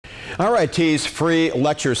RIT's free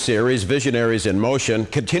lecture series, Visionaries in Motion,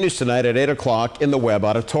 continues tonight at 8 o'clock in the Webb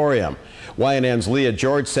Auditorium. YNN's Leah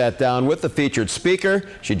George sat down with the featured speaker.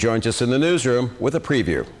 She joins us in the newsroom with a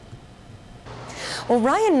preview. Well,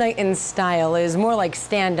 Ryan Knighton's style is more like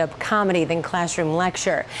stand-up comedy than classroom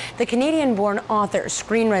lecture. The Canadian-born author,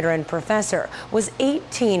 screenwriter, and professor was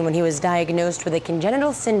 18 when he was diagnosed with a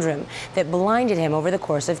congenital syndrome that blinded him over the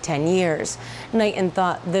course of 10 years. Knighton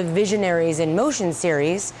thought the Visionaries in Motion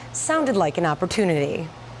series sounded like an opportunity.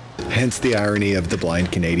 Hence the irony of the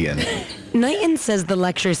blind Canadian. Knighton says the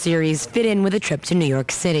lecture series fit in with a trip to New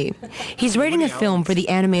York City. He's writing a film for the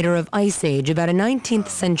animator of Ice Age about a 19th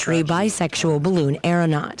century bisexual balloon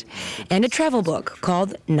aeronaut, and a travel book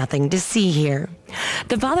called Nothing to See Here.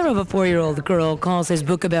 The father of a 4-year-old girl calls his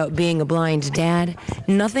book about being a blind dad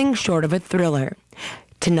nothing short of a thriller.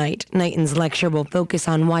 Tonight, Knighton's lecture will focus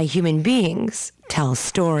on why human beings tell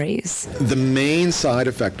stories. The main side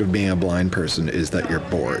effect of being a blind person is that you're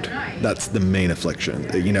bored. That's the main affliction.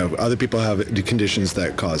 You know, other people have conditions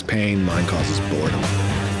that cause pain, mine causes boredom.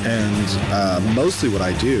 And mostly what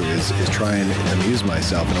I do is try and amuse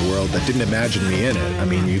myself in a world that didn't imagine me in it. I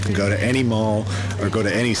mean, you can go to any mall or go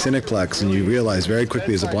to any Cineplex and you realize very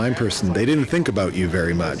quickly as a blind person, they didn't think about you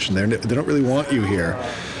very much and they don't really want you here.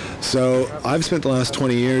 So I've spent the last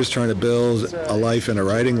 20 years trying to build a life and a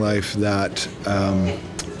writing life that,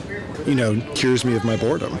 you know, cures me of my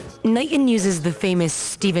boredom. Knighton uses the famous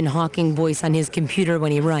Stephen Hawking voice on his computer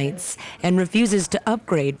when he writes and refuses to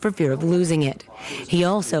upgrade for fear of losing it. He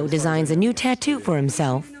also designs a new tattoo for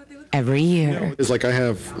himself every year. It's like I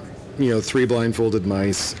have, you know, 3 blindfolded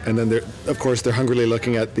mice, and then of course they're hungrily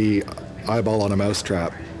looking at the eyeball on a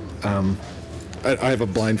mousetrap. I have a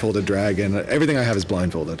blindfolded dragon. Everything I have is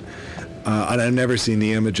blindfolded. And I've never seen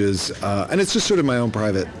the images. And it's just sort of my own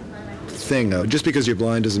private thing. Just because you're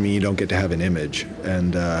blind doesn't mean you don't get to have an image.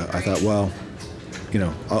 And I thought, well, you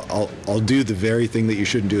know, I'll do the very thing that you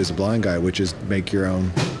shouldn't do as a blind guy, which is make your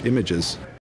own images.